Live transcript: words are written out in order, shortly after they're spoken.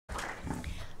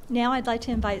Now I'd like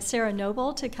to invite Sarah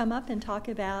Noble to come up and talk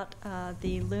about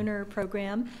the Lunar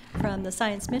program from the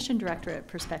Science Mission Directorate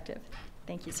perspective.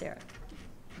 Thank you, Sarah.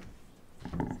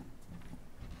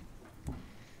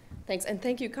 Thanks, and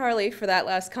thank you, Carly, for that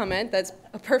last comment. That's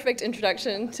a perfect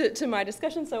introduction to my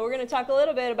discussion. So we're going to talk a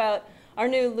little bit about our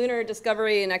new Lunar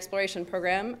Discovery and Exploration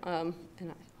program, and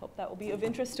I hope that will be of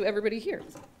interest to everybody here.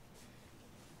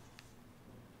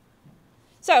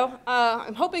 So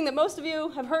I'm hoping that most of you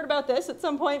have heard about this at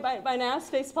some point by now,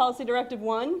 Space Policy Directive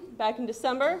 1. Back in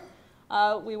December,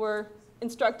 we were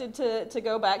instructed to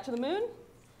go back to the moon.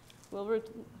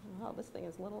 This thing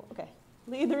is a little, okay.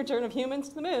 Lead the return of humans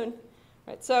to the moon.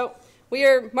 Right, so we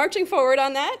are marching forward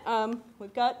on that.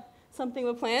 We've got something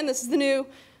of a plan. This is the new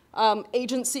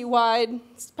agency-wide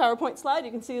PowerPoint slide.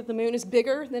 You can see that the moon is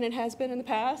bigger than it has been in the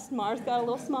past. Mars got a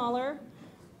little smaller.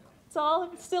 It's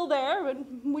all still there, but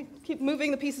we keep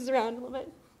moving the pieces around a little bit.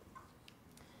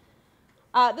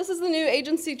 This is the new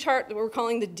agency chart that we're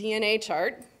calling the DNA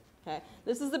chart. Okay.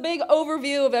 This is the big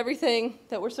overview of everything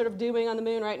that we're sort of doing on the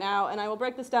moon right now, and I will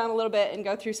break this down a little bit and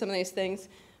go through some of these things.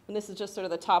 And this is just sort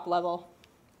of the top level.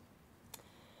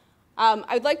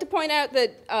 I'd like to point out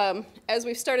that as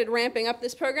we've started ramping up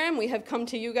this program, we have come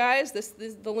to you guys,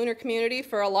 the Lunar community,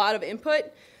 for a lot of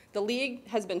input. The League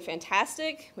has been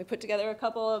fantastic. We put together a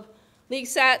couple of League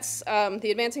sats,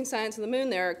 the Advancing Science of the Moon.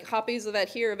 There are copies of that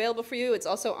here available for you. It's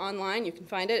also online. You can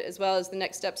find it, as well as the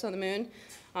Next Steps on the Moon.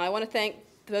 I want to thank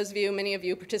those of you, many of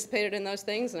you participated in those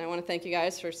things, and I want to thank you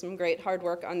guys for some great hard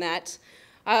work on that.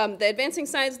 The Advancing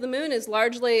Science of the Moon is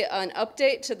largely an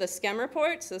update to the SCEM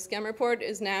report. So the SCEM report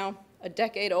is now a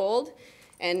decade old.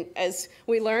 And as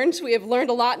we have learned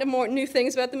a lot more new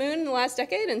things about the moon in the last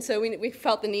decade. And so we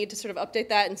felt the need to sort of update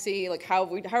that and see like how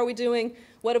are we doing?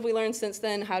 What have we learned since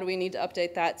then? How do we need to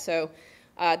update that? So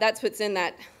that's what's in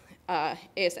that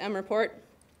ASM report.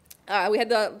 We had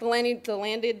the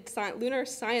Lunar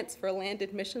Science for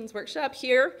Landed Missions workshop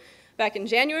here back in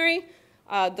January.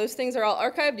 Those things are all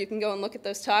archived. You can go and look at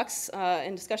those talks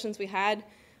and discussions we had.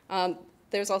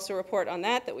 There's also a report on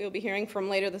that we will be hearing from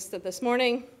later this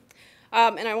morning.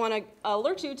 And I want to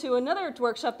alert you to another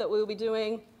workshop that we will be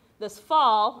doing this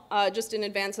fall, just in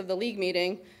advance of the League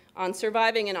meeting, on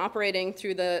surviving and operating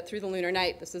through the lunar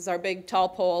night. This is our big tall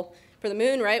pole for the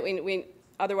moon, right?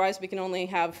 Otherwise, we can only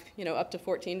have up to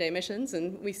 14-day missions,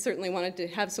 and we certainly wanted to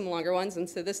have some longer ones. And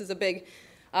so this is a big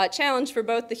challenge for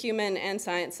both the human and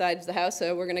science sides of the house.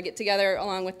 So we're going to get together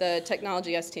along with the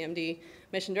Technology STMD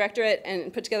Mission Directorate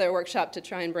and put together a workshop to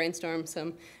try and brainstorm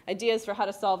some ideas for how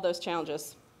to solve those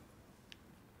challenges.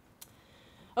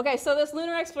 Okay, so this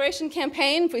lunar exploration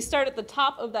campaign, if we start at the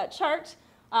top of that chart,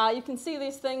 you can see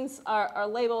these things are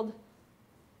labeled,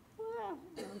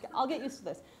 I'll get used to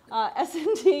this,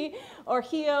 SMD or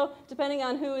HEO, depending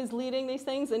on who is leading these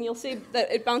things, and you'll see that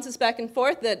it bounces back and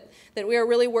forth, that we are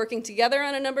really working together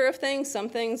on a number of things. Some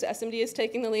things SMD is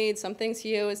taking the lead, some things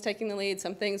HEO is taking the lead,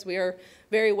 some things we are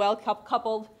very well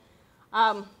coupled.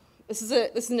 This is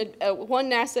a one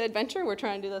NASA adventure. We're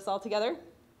trying to do this all together.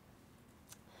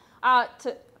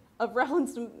 Of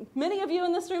reference to many of you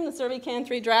in this room, the SurveyCan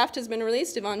 3 draft has been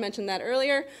released. Yvonne mentioned that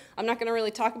earlier. I'm not going to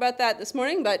really talk about that this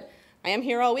morning, but I am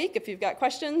here all week if you've got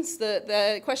questions.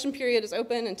 The question period is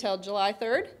open until July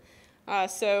 3rd.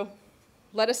 So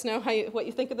let us know what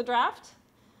you think of the draft.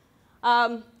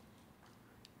 As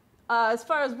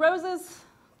far as Rose's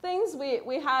things,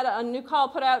 we had a new call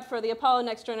put out for the Apollo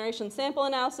Next Generation Sample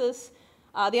Analysis.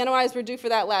 The NOIs were due for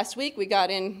that last week. We got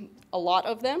in a lot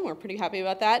of them. We're pretty happy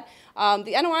about that.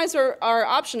 The NOIs are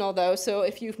optional, though, so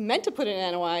if you meant to put in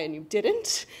an NOI and you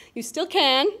didn't, you still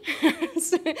can.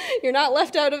 So you're not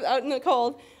left out in the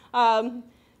cold.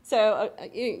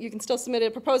 You can still submit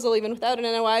a proposal even without an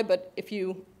NOI, but if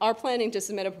you are planning to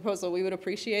submit a proposal, we would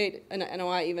appreciate an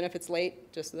NOI even if it's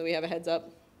late, just so that we have a heads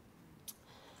up.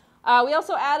 We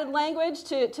also added language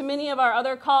to many of our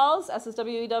other calls,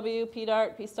 SSWEW,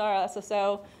 PDART, PSTAR,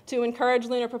 SSO, to encourage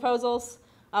lunar proposals.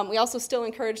 We also still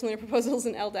encourage lunar proposals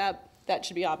in LDAP. That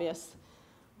should be obvious.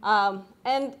 And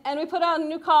we put out a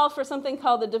new call for something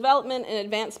called the Development and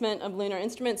Advancement of Lunar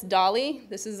Instruments, DALI.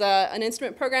 This is an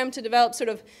instrument program to develop sort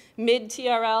of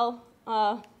mid-TRL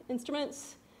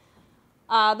instruments.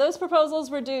 Those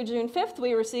proposals were due June 5th.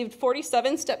 We received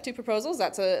 47 Step 2 proposals.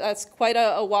 That's quite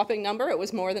a whopping number. It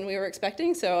was more than we were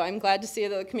expecting, so I'm glad to see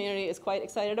that the community is quite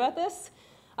excited about this.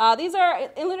 These are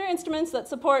lunar instruments that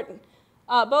support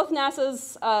both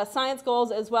NASA's science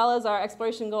goals as well as our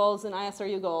exploration goals and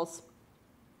ISRU goals.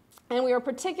 And we were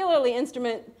particularly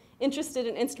interested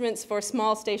in instruments for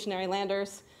small stationary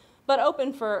landers, but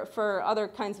open for other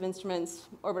kinds of instruments,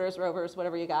 orbiters, rovers,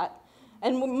 whatever you got.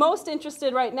 And we're most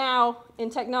interested right now in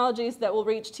technologies that will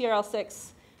reach TRL-6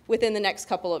 within the next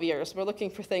couple of years. We're looking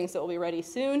for things that will be ready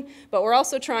soon, but we're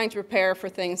also trying to prepare for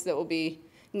things that will be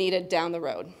needed down the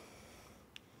road.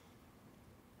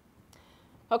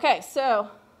 Okay, so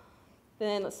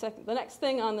then the next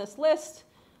thing on this list,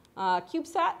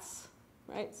 CubeSats,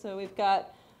 right? So we've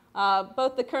got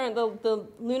both the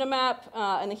Lunar map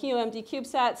and the HEOMD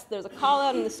CubeSats. There's a call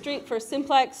out in the street for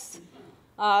Simplex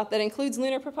that includes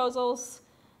lunar proposals.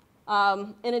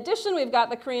 In addition, we've got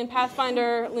the Korean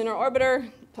Pathfinder Lunar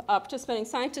Orbiter Participating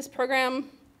Scientist Program.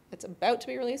 It's about to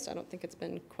be released. I don't think it's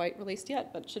been quite released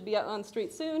yet, but it should be out on the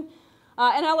street soon.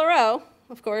 And LRO,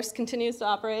 of course, continues to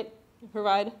operate and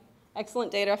provide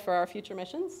excellent data for our future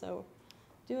missions, so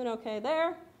doing okay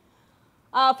there.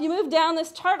 If you move down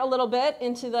this chart a little bit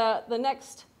into the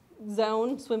next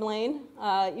zone, swim lane,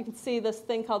 you can see this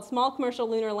thing called Small Commercial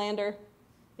Lunar Lander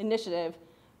Initiative.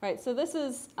 Right, so this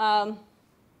is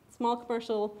small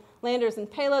commercial landers and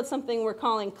payloads, something we're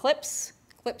calling CLIPS.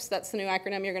 CLIPS, that's the new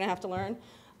acronym you're going to have to learn.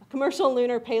 Commercial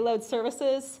Lunar Payload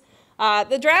Services.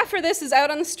 The draft for this is out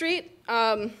on the street.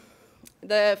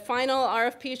 The final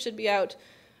RFP should be out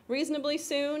reasonably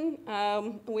soon.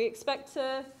 We expect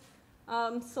to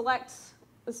select,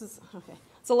 this is, okay,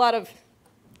 it's a lot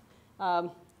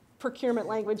of procurement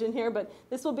language in here, but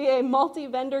this will be a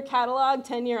multi-vendor catalog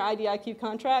 10-year IDIQ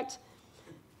contract,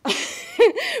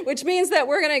 which means that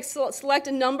we're going to select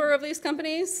a number of these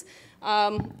companies.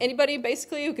 Anybody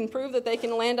basically who can prove that they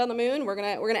can land on the moon, we're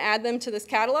going to add them to this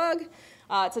catalog.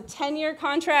 It's a 10-year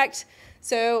contract.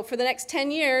 So for the next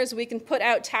 10 years, we can put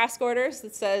out task orders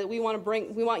that say we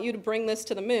want you to bring this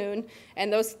to the moon,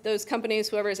 and those companies,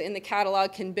 whoever's in the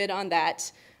catalog, can bid on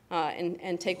that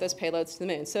and take those payloads to the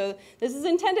moon. So this is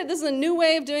intended. This is a new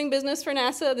way of doing business for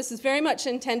NASA. This is very much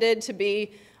intended to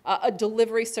be a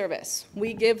delivery service.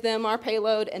 We give them our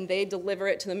payload, and they deliver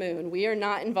it to the moon. We are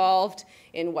not involved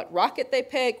in what rocket they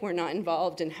pick. We're not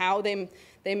involved in how they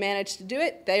manage to do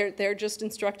it. They're just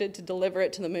instructed to deliver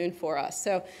it to the moon for us.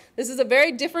 So this is a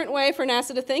very different way for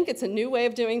NASA to think. It's a new way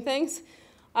of doing things.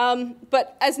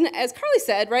 But as Carly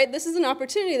said, right, this is an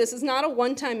opportunity. This is not a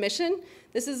one-time mission.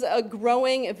 This is a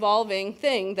growing, evolving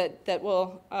thing that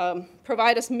will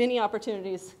provide us many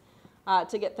opportunities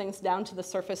to get things down to the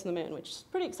surface of the moon, which is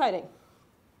pretty exciting.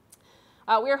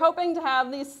 We are hoping to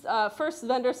have these first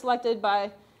vendors selected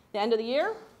by the end of the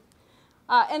year.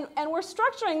 And we're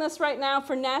structuring this right now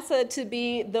for NASA to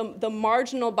be the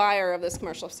marginal buyer of this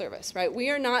commercial service, right? We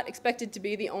are not expected to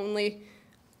be the only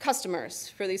customers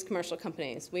for these commercial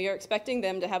companies. We are expecting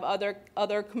them to have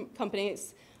other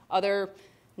companies, other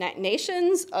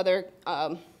nations, other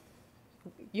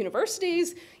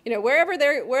universities, wherever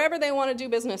they want to do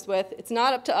business with. It's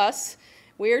not up to us.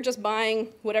 We're just buying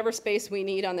whatever space we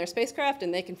need on their spacecraft,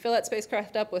 and they can fill that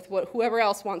spacecraft up with whoever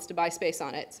else wants to buy space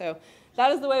on it. So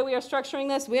that is the way we are structuring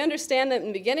this. We understand that in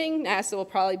the beginning, NASA will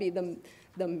probably be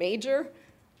the major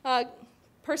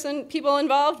people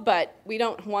involved, but we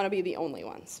don't want to be the only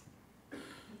ones.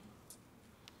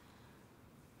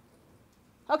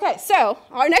 Okay, so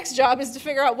our next job is to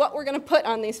figure out what we're going to put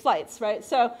on these flights, right?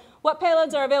 So what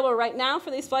payloads are available right now for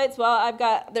these flights? Well,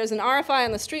 there's an RFI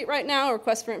on the street right now, a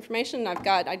request for information.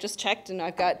 I just checked, and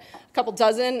I've got a couple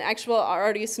dozen actual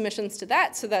already submissions to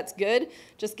that, so that's good.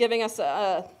 Just giving us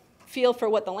a feel for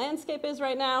what the landscape is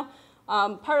right now.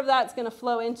 Part of that's going to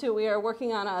flow into, we are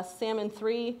working on a Salmon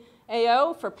 3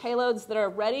 AO for payloads that are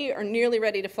ready or nearly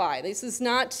ready to fly. This is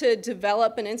not to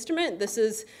develop an instrument. This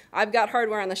is, I've got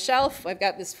hardware on the shelf. I've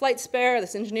got this flight spare,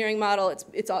 this engineering model.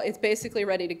 It's basically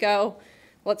ready to go.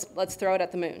 Let's throw it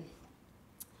at the moon.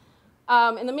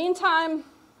 In the meantime,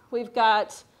 we have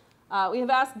asked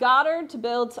Goddard to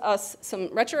build us some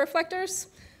retroreflectors.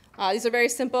 These are very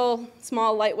simple,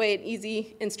 small, lightweight,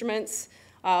 easy instruments.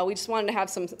 We just wanted to have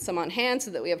some on hand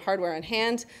so that we have hardware on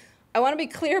hand. I want to be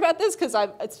clear about this because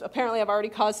apparently I've already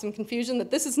caused some confusion that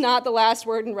this is not the last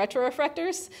word in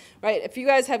retroreflectors, right? If you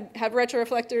guys have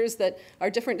retroreflectors that are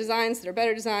different designs, that are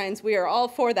better designs, we are all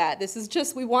for that. This is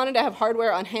just, we wanted to have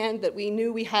hardware on hand that we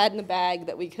knew we had in the bag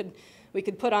that we could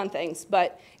put on things,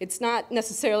 but it's not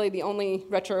necessarily the only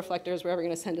retroreflectors we're ever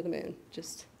going to send to the moon,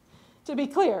 just to be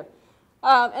clear.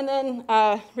 And then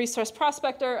Resource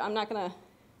Prospector, I'm not going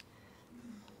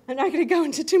to go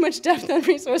into too much depth on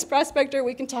Resource Prospector.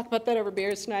 We can talk about that over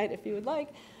beers tonight if you would like.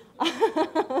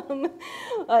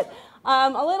 But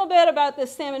a little bit about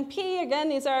this Salmon P. Again,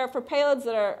 these are for payloads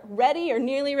that are ready or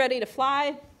nearly ready to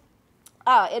fly.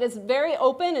 It is very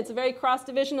open. It's a very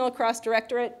cross-divisional,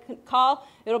 cross-directorate call.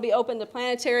 It'll be open to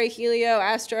planetary, helio,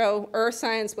 astro, earth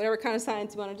science, whatever kind of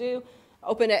science you want to do.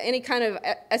 Open to any kind of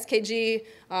SKG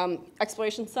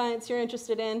exploration science you're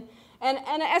interested in. And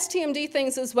STMD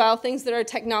things as well, things that are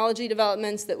technology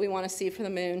developments that we want to see for the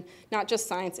moon, not just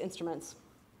science instruments.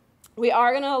 We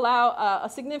are going to allow a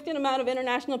significant amount of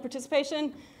international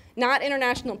participation, not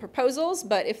international proposals,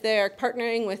 but if they're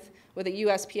partnering with a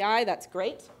USPI, that's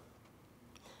great.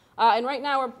 And right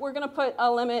now, we're going to put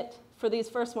a limit for these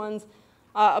first ones,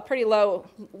 a pretty low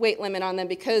weight limit on them,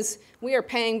 because we are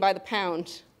paying by the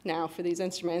pound now for these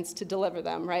instruments to deliver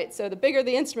them, right? So the bigger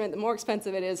the instrument, the more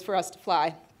expensive it is for us to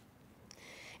fly.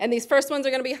 And these first ones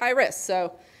are going to be high risk,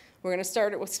 so we're going to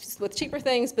start it with cheaper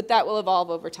things, but that will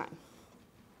evolve over time.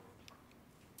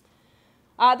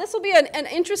 This will be an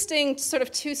interesting sort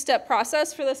of two-step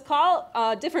process for this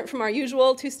call, different from our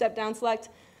usual two-step down select.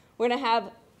 We're going to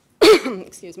have,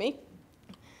 excuse me,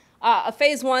 a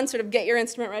phase one, sort of get your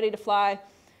instrument ready to fly.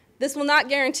 This will not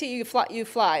guarantee you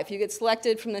fly. If you get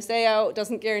selected from this AO, it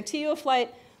doesn't guarantee you a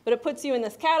flight, but it puts you in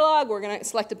this catalog. We're going to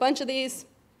select a bunch of these.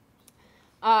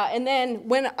 And then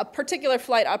when a particular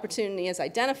flight opportunity is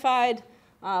identified,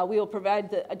 we will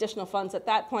provide the additional funds at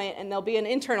that point, and there'll be an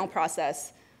internal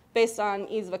process based on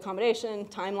ease of accommodation,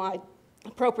 timeline,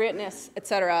 appropriateness, et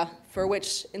cetera, for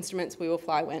which instruments we will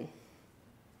fly when.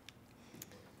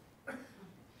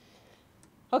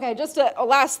 Okay, just a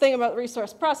last thing about the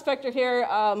resource prospector here.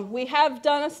 We have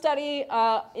done a study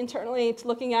internally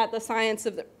looking at the science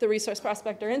of the resource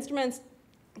prospector instruments.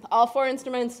 All 4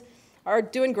 instruments are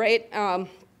doing great and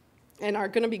are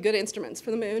going to be good instruments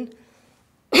for the moon.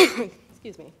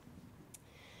 Excuse me.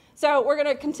 So we're going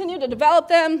to continue to develop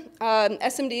them.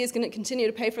 SMD is going to continue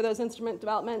to pay for those instrument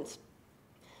developments.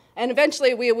 And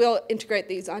eventually, we will integrate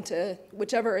these onto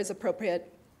whichever is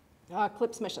appropriate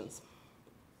CLIPS missions.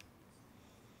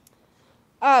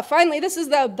 Finally, this is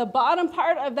the bottom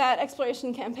part of that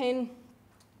exploration campaign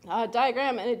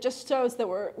diagram, and it just shows that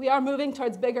we are moving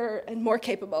towards bigger and more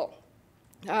capable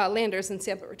landers and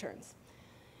sample returns.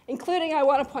 Including, I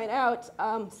want to point out,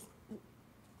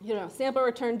 sample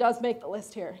return does make the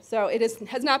list here. So it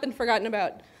has not been forgotten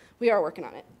about. We are working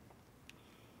on it.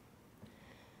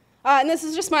 And this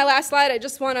is just my last slide. I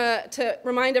just want to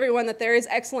remind everyone that there is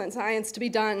excellent science to be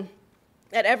done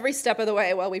at every step of the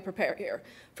way while we prepare here.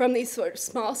 From these sort of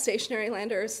small stationary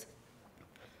landers,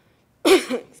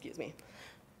 excuse me,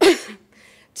 to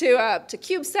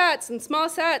CubeSats and small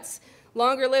sats,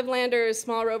 longer-lived landers,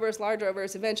 small rovers, large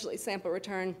rovers, eventually sample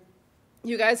return.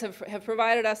 You guys have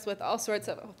provided us with all sorts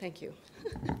of, oh, thank you.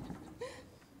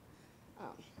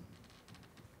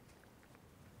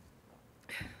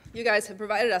 You guys have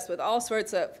provided us with all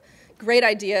sorts of great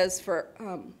ideas for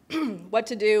what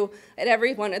to do at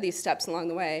every one of these steps along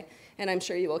the way, and I'm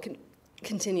sure you will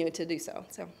continue to do so.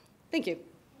 So, thank you.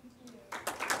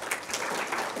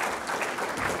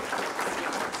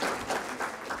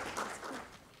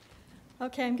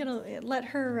 Okay, I'm going to let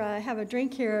her have a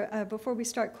drink here before we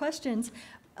start questions.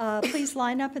 Please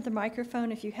line up at the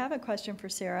microphone if you have a question for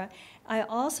Sarah. I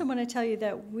also want to tell you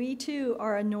that we, too,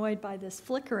 are annoyed by this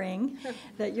flickering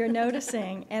that you're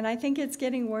noticing, and I think it's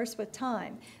getting worse with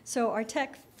time. So our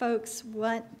tech folks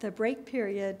want the break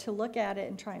period to look at it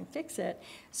and try and fix it.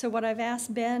 So what I've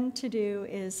asked Ben to do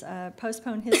is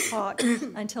postpone his talk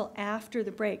until after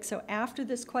the break. So after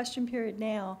this question period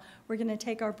now, we're going to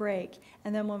take our break,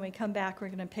 and then when we come back, we're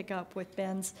going to pick up with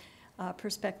Ben's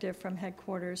perspective from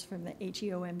headquarters from the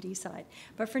HEOMD side.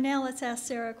 But for now, let's ask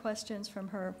Sarah questions from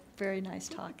her very nice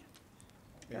talk.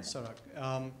 Okay, Sarah,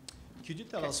 could you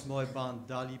tell us more about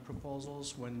DALI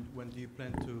proposals? When do you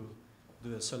plan to do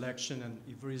the selection, and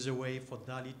if there is a way for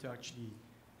DALI to actually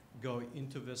go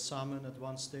into the salmon at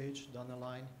one stage down the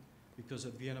line? Because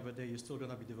at the end of the day, you're still going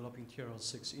to be developing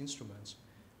TRL-6 instruments,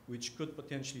 which could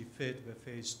potentially fit the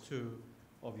phase 2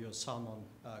 of your salmon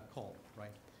call,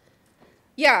 right?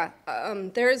 Yeah,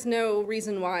 there is no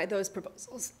reason why those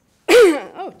proposals,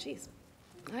 oh, geez,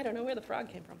 I don't know where the frog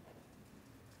came from.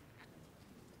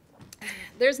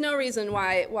 There's no reason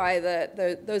why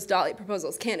those DALI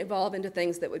proposals can't evolve into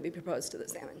things that would be proposed to the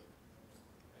salmon.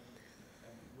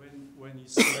 When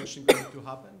is selection going to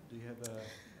happen? Do you have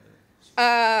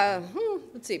a...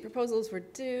 let's see, proposals were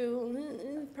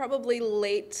due probably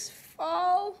late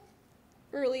fall,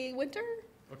 early winter.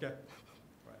 Okay.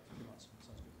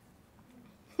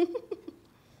 All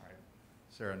right.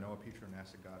 Sarah, Noah Petro,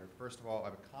 NASA Goddard. First of all, I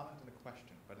have a comment and a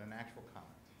question, but an actual comment.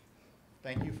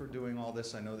 Thank you for doing all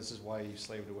this. I know this is why you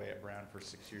slaved away at Brown for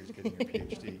 6 years getting your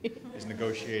PhD, is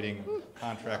negotiating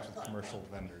contracts with commercial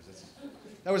vendors.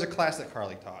 That was a class that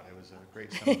Carly taught. It was a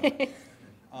great seminar.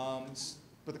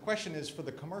 But the question is, for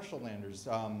the commercial landers,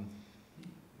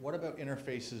 what about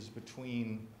interfaces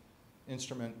between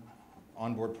instrument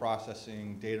onboard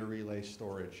processing, data relay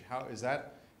storage? How is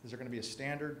that? Is there going to be a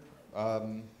standard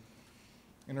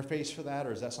interface for that,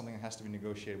 or is that something that has to be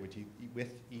negotiated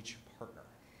with each partner?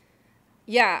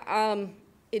 Yeah,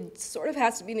 it sort of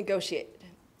has to be negotiated.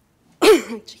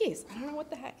 Jeez, I don't know what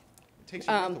the heck. It takes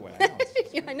your breath away. I know,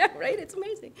 Yeah, I know, right? It's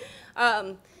amazing.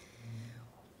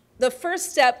 The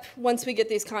first step, once we get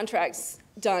these contracts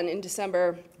done in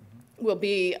December, will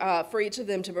be for each of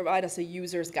them to provide us a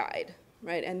user's guide,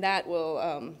 right? And that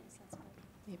will,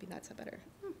 maybe that's a better.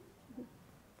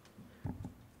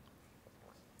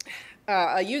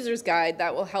 A user's guide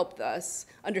that will help us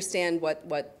understand what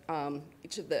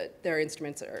each of their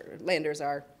instruments or landers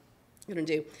are going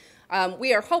to do.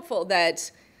 We are hopeful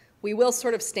that we will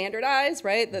sort of standardize,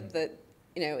 right? That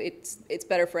you know, it's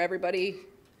better for everybody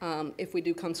if we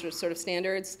do come to sort of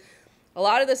standards. A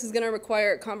lot of this is going to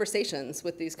require conversations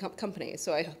with these companies,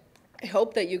 so I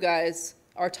hope that you guys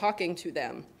are talking to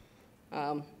them.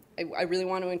 I really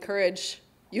want to encourage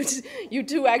you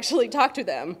to actually talk to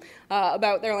them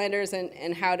about their landers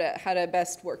and how to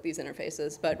best work these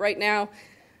interfaces. But right now,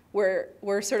 we're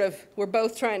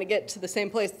both trying to get to the same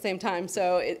place at the same time.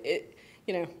 So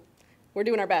you know, we're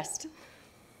doing our best. Okay,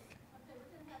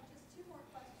 we're going to have just 2 more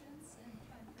questions and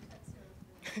try and protect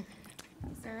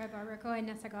Sarah. Sarah Barberco and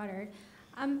Nessa Goddard.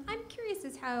 I'm curious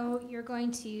as how you're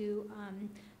going to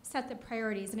set the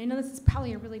priorities. And I know this is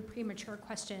probably a really premature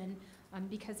question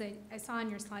because I saw on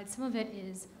your slides some of it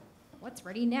is what's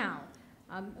ready now.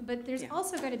 But there's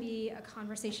also going to be a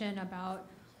conversation about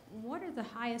what are the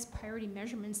highest priority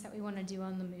measurements that we want to do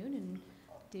on the moon. And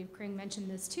Dave Kring mentioned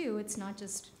this too. It's not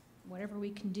just whatever we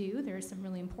can do. There are some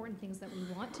really important things that we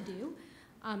want to do.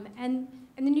 And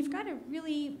then you've got a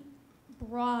really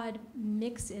broad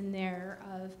mix in there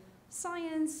of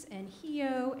science and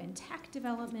HEO and tech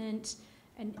development,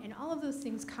 and all of those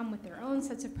things come with their own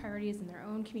sets of priorities and their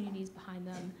own communities behind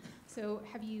them. So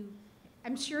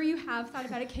I'm sure you have thought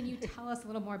about it. Can you tell us a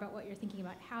little more about what you're thinking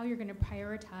about, how you're going to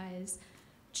prioritize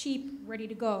cheap, ready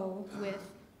to go with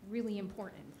really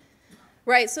important?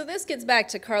 Right, so this gets back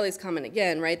to Carly's comment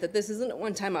again, right, that this isn't a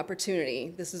one-time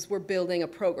opportunity. We're building a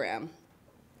program.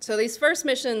 So these first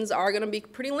missions are going to be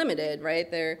pretty limited,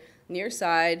 right? They're near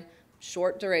side,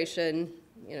 short duration,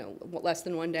 you know, less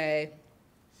than 1 day.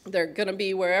 They're going to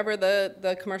be wherever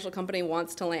the commercial company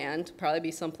wants to land, probably be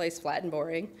someplace flat and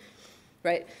boring,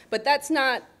 right? But that's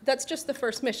just the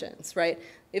first missions, right?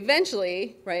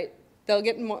 Eventually, right,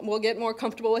 we'll get more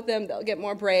comfortable with them. They'll get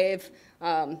more brave.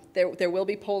 There will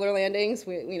be polar landings.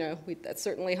 That's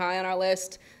certainly high on our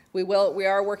list. We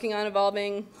are working on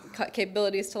evolving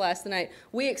capabilities to last the night.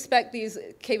 We expect these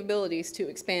capabilities to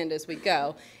expand as we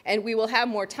go, and we will have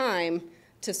more time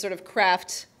to sort of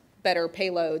craft better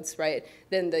payloads, right,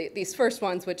 than these first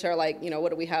ones, which are like, you know,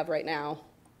 what do we have right now?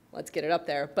 Let's get it up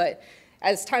there. But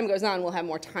as time goes on, we'll have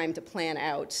more time to plan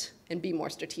out and be more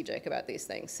strategic about these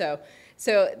things. So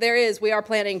we are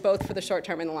planning both for the short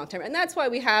term and the long term. And that's why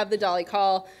we have the Dolly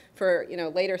call for, you know,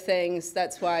 later things.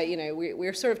 That's why, you know,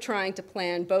 we're sort of trying to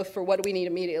plan both for what do we need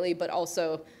immediately, but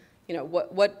also, you know,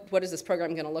 what is this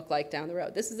program going to look like down the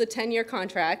road? This is a 10-year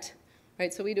contract,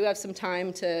 right? So we do have some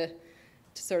time to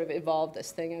sort of evolve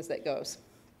this thing as that goes.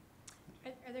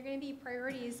 Are there going to be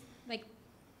priorities like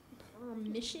per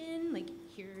mission? Like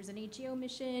here's an HEO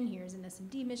mission, here's an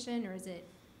SMD mission, or is it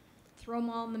throw them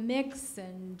all in the mix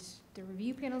and the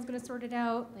review panel is going to sort it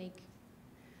out? Like,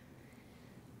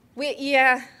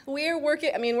 we're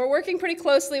working pretty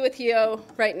closely with HEO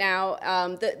right now.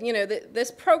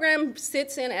 This program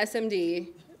sits in SMD,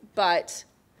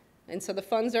 and so the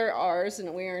funds are ours,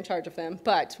 and we are in charge of them.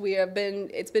 But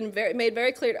it's been made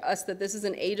very clear to us that this is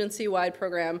an agency-wide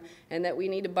program, and that we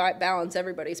need to balance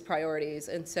everybody's priorities.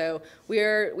 And so we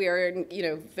are in, you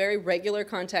know, very regular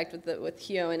contact with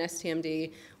HEO and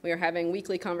STMD. We are having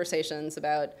weekly conversations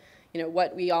about, you know,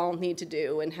 what we all need to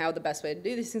do and how the best way to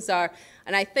do these things are.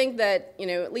 And I think that, you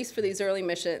know, at least for these early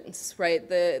missions, right,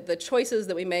 the choices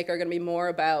that we make are going to be more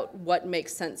about what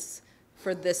makes sense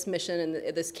for this mission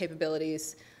and this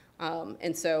capabilities.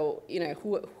 And so, you know,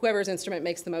 whoever's instrument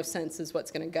makes the most sense is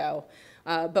what's going to go.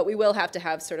 But we will have to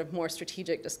have sort of more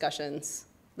strategic discussions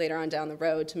later on down the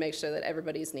road to make sure that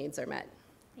everybody's needs are met.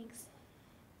 thanks.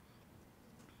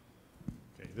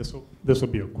 Okay, this will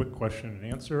be a quick question and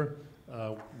answer.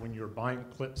 When you're buying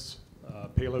CLIPS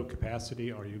payload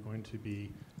capacity, are you going to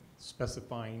be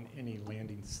specifying any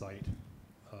landing site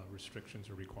restrictions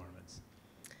or requirements?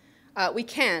 We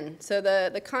can. So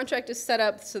the contract is set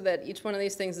up so that each one of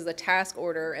these things is a task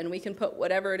order, and we can put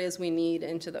whatever it is we need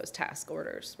into those task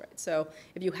orders, right? So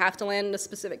if you have to land in a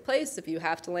specific place, if you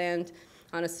have to land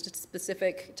on a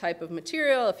specific type of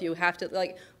material, if you have to,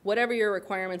 like, whatever your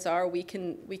requirements are, we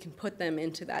can put them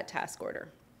into that task order.